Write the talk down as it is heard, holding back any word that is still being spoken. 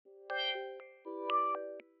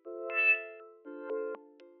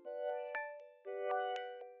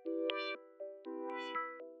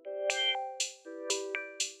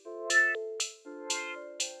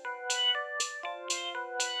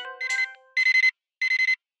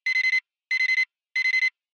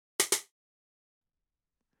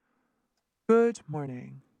Good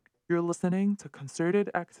morning. You're listening to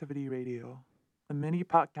Concerted Activity Radio, a mini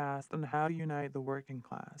podcast on how to unite the working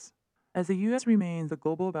class. As the US remains the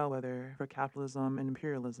global bellwether for capitalism and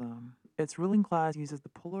imperialism, its ruling class uses the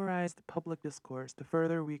polarized public discourse to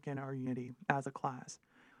further weaken our unity as a class.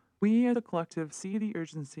 We as a collective see the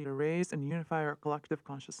urgency to raise and unify our collective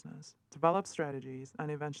consciousness, develop strategies,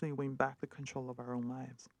 and eventually win back the control of our own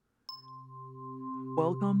lives.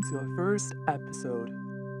 Welcome to our first episode,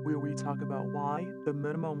 where we talk about why the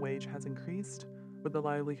minimum wage has increased, but the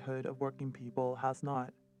livelihood of working people has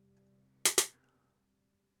not.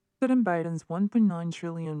 President Biden's 1.9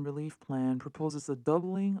 trillion relief plan proposes a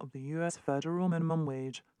doubling of the US federal minimum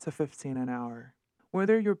wage to 15 an hour.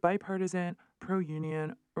 Whether you're bipartisan,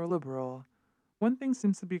 pro-union, or liberal, one thing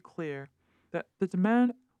seems to be clear, that the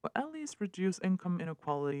demand will at least reduce income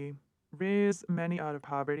inequality, raise many out of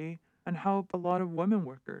poverty, and help a lot of women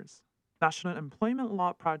workers. National Employment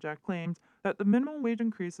Law Project claimed that the minimum wage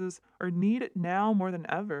increases are needed now more than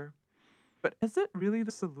ever. But is it really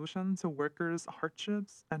the solution to workers'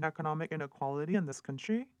 hardships and economic inequality in this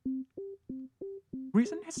country?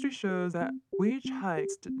 Recent history shows that wage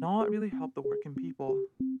hikes did not really help the working people.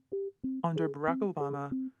 Under Barack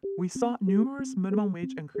Obama, we saw numerous minimum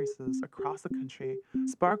wage increases across the country,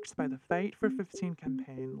 sparked by the Fight for 15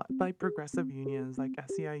 campaign led by progressive unions like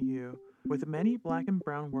SEIU, with many black and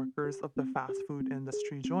brown workers of the fast food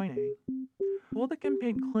industry joining. While the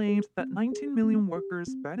campaign claimed that 19 million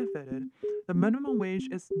workers benefited, the minimum wage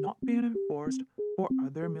is not being enforced for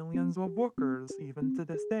other millions of workers even to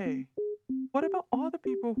this day. What about all the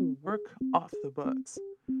people who work off the books,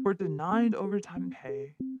 who are denied overtime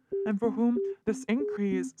pay, and for whom this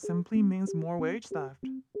increase simply means more wage theft?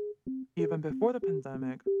 Even before the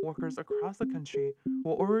pandemic, workers across the country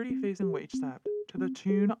were already facing wage theft to the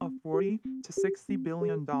tune of 40 to 60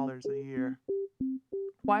 billion dollars a year.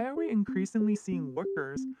 Why are we increasingly seeing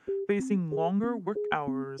workers facing longer work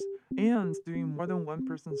hours and doing more than one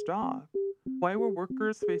person's job? Why were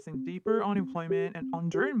workers facing deeper unemployment and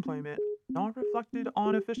underemployment not reflected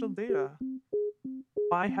on official data?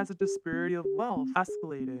 Why has the disparity of wealth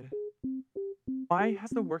escalated? Why has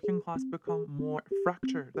the working class become more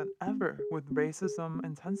fractured than ever with racism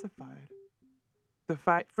intensified? The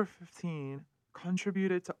fight for 15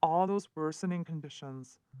 contributed to all those worsening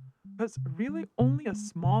conditions, but really only a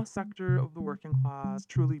small sector of the working class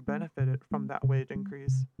truly benefited from that wage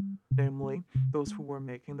increase, namely those who were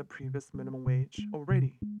making the previous minimum wage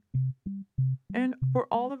already. And for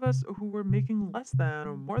all of us who were making less than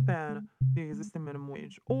or more than the existing minimum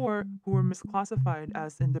wage, or who were misclassified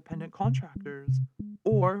as independent contractors,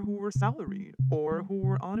 or who were salaried, or who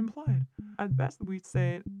were unemployed, at best we'd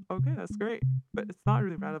say, okay, that's great, but it's not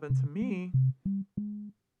really relevant to me.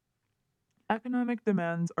 Economic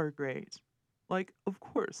demands are great. Like, of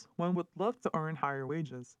course, one would love to earn higher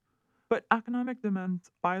wages, but economic demands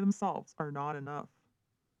by themselves are not enough.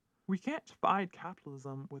 We can't fight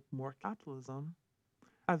capitalism with more capitalism.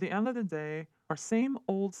 At the end of the day, our same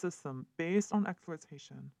old system based on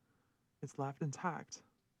exploitation is left intact.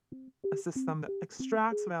 A system that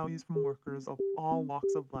extracts values from workers of all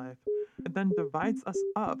walks of life and then divides us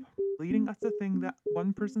up, leading us to think that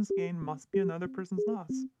one person's gain must be another person's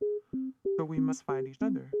loss. So we must fight each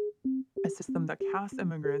other. A system that casts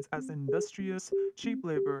immigrants as industrious, cheap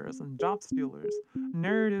laborers and job stealers, a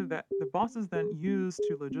narrative that the bosses then use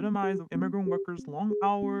to legitimize immigrant workers' long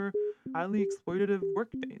hour, highly exploitative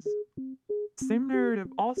workdays. Same narrative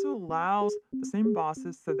also allows the same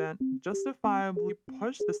bosses to then justifiably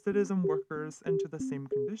push the citizen workers into the same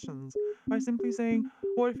conditions by simply saying,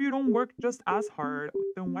 well, if you don't work just as hard,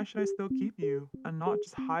 then why should I still keep you and not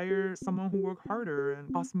just hire someone who work harder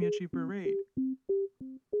and cost me a cheaper rate?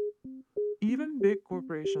 Even big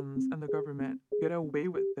corporations and the government get away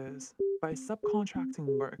with this by subcontracting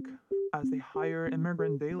work as they hire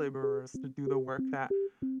immigrant day laborers to do the work that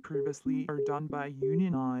previously are done by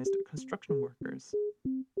unionized construction workers.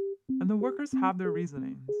 And the workers have their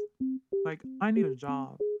reasonings. Like, I need a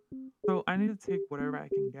job, so I need to take whatever I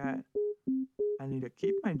can get. I need to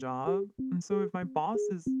keep my job, and so if my boss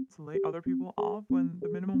is to lay other people off when the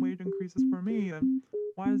minimum wage increases for me, then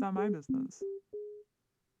why is that my business?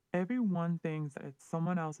 Everyone thinks that it's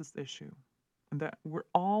someone else's issue and that we're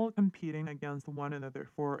all competing against one another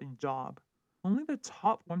for a job. Only the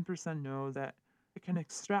top 1% knows that it can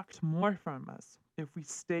extract more from us if we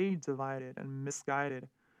stay divided and misguided,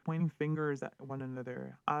 pointing fingers at one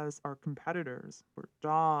another as our competitors for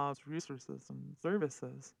jobs, resources, and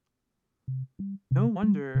services. No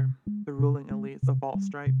wonder the ruling elites of all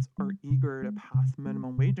stripes are eager to pass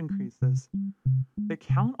minimum wage increases. They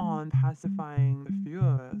count on pacifying the few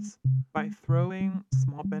of us by throwing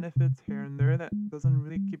small benefits here and there that doesn't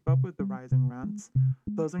really keep up with the rising rents,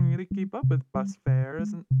 doesn't really keep up with bus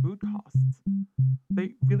fares and food costs.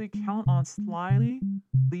 They really count on slyly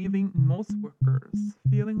leaving most workers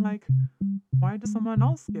feeling like, why does someone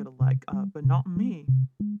else get a leg up but not me?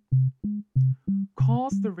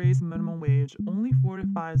 Calls to raise minimum wage only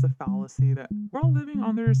fortifies the fallacy that we're all living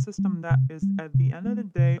under a system that is, at the end of the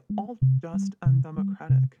day, all just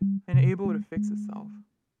undemocratic and able to fix itself.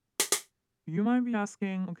 You might be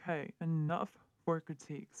asking, okay, enough for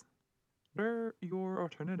critiques. What are your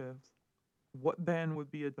alternatives? What then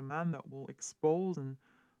would be a demand that will expose and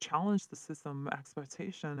challenge the system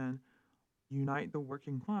expectation and unite the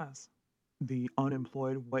working class? The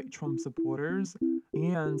unemployed white Trump supporters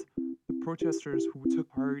and the protesters who took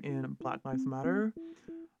part in Black Lives Matter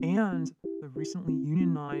and the recently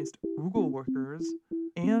unionized Google workers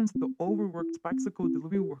and the overworked bicycle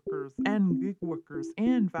delivery workers and gig workers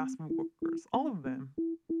and fast food workers, all of them.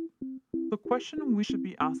 The question we should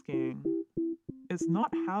be asking is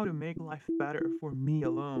not how to make life better for me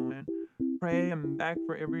alone and pray and beg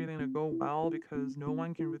for everything to go well because no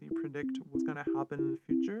one can really predict what's going to happen in the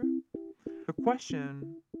future. The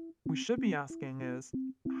question we should be asking is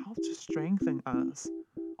how to strengthen us,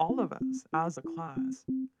 all of us, as a class,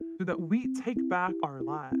 so that we take back our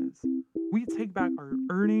lives. We take back our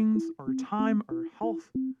earnings, our time, our health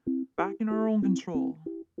back in our own control.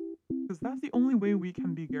 Because that's the only way we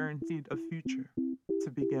can be guaranteed a future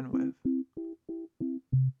to begin with.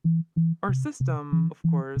 Our system,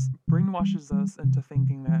 of course, brainwashes us into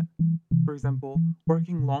thinking that, for example,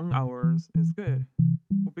 working long hours is good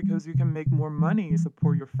because you can make more money,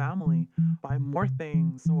 support your family, buy more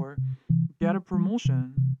things, or get a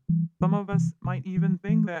promotion. Some of us might even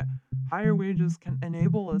think that higher wages can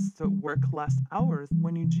enable us to work less hours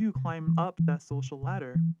when you do climb up that social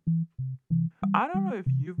ladder. I don't know if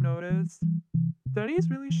you've noticed, studies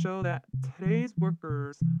really show that today's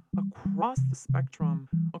workers across the spectrum,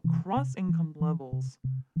 across income levels,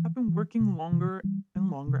 have been working longer and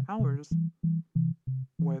longer hours.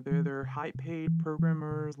 Whether they're high paid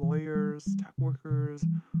programmers, lawyers, tech workers,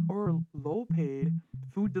 or low paid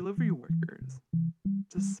food delivery workers,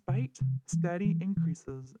 despite steady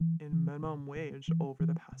increases in minimum wage over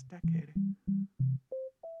the past decade.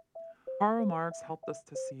 Karl Marx helped us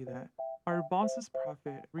to see that our boss's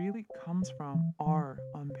profit really comes from our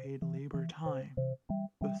unpaid labor time,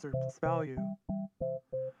 the surplus value.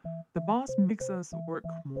 The boss makes us work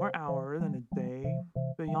more hours in a day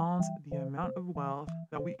beyond the amount of wealth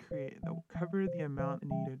that we create that will cover the amount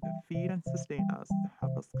needed to feed and sustain us to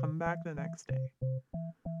have us come back the next day.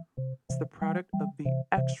 It's the product of the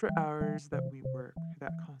extra hours that we work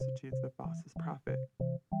that constitutes the boss's profit.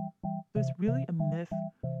 So it's really a myth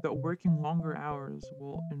that working longer hours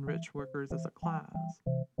will enrich workers as a class.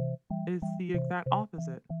 It's the exact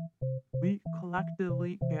opposite. We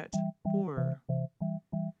collectively get poorer.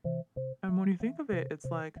 And when you think of it, it's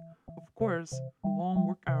like, of course, long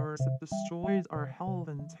work hours have destroyed our health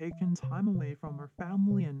and taken time away from our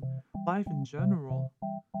family and life in general.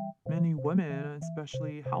 Many women,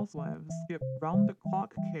 especially housewives, give round the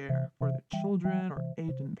clock care for their children or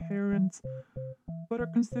aging parents, but are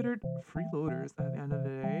considered freeloaders at the end of the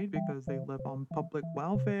day because they live on public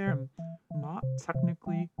welfare and not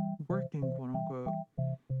technically working, quote unquote.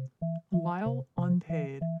 While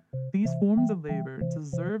unpaid, these forms of labor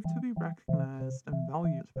deserve to be recognized and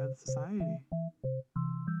valued by the society.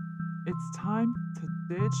 It's time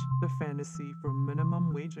to ditch the fantasy for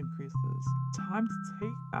minimum wage increases. Time to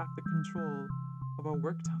take back the control of our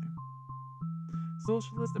work time.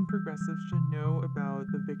 Socialists and progressives should know about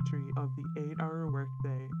the victory of the 8-hour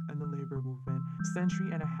workday and the labor movement a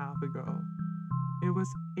century and a half ago. It was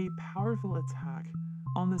a powerful attack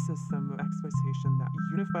on the system of exploitation that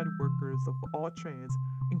unified workers of all trades,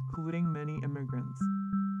 including many immigrants.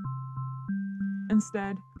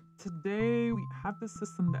 Instead, today we have the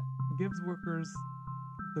system that gives workers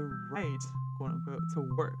the right, quote unquote, to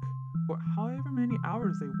work for however many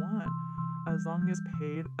hours they want, as long as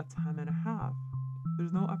paid a time and a half.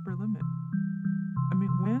 There's no upper limit. I mean,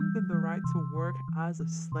 when did the right to work as a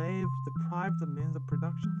slave, deprived of means of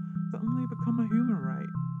production, suddenly become a human right?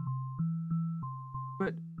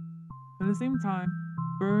 But at the same time,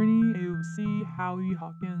 Bernie, AOC, Howie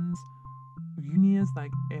Hawkins, unions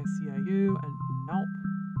like SEIU and NELP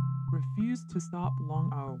refuse to stop long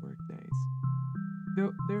hour workdays.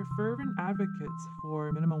 Though they're fervent advocates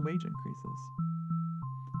for minimum wage increases.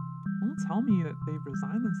 Don't tell me that they've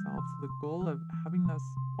resigned themselves to the goal of having us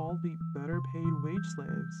all be better paid wage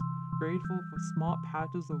slaves, grateful for small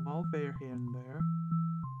patches of welfare here and there,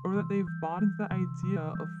 or that they've bought into the idea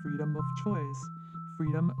of freedom of choice,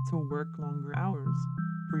 freedom to work longer hours,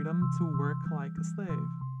 freedom to work like a slave.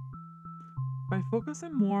 By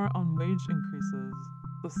focusing more on wage increases,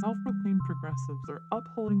 the self proclaimed progressives are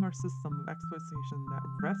upholding our system of exploitation that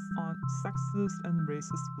rests on sexist and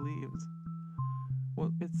racist beliefs.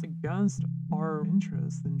 Well, it's against our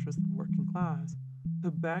interests, the interest of the working class,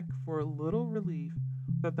 to beg for a little relief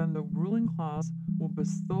that then the ruling class will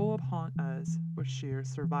bestow upon us for sheer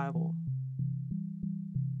survival.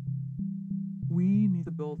 We need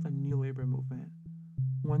to build a new labor movement,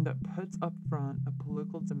 one that puts up front a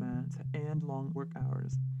political demand to end long work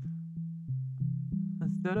hours.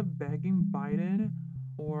 Instead of begging Biden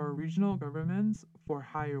or regional governments for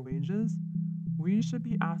higher wages, we should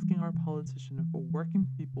be asking our politicians for working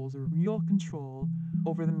people's real control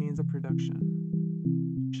over the means of production.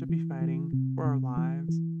 We should be fighting for our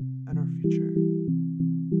lives and our future.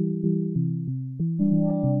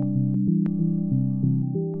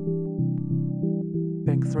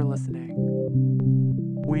 Thanks for listening.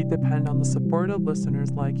 We depend on the support of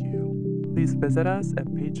listeners like you. Please visit us at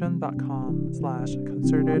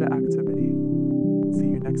patreon.com/concertedactivity. See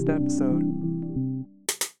you next episode.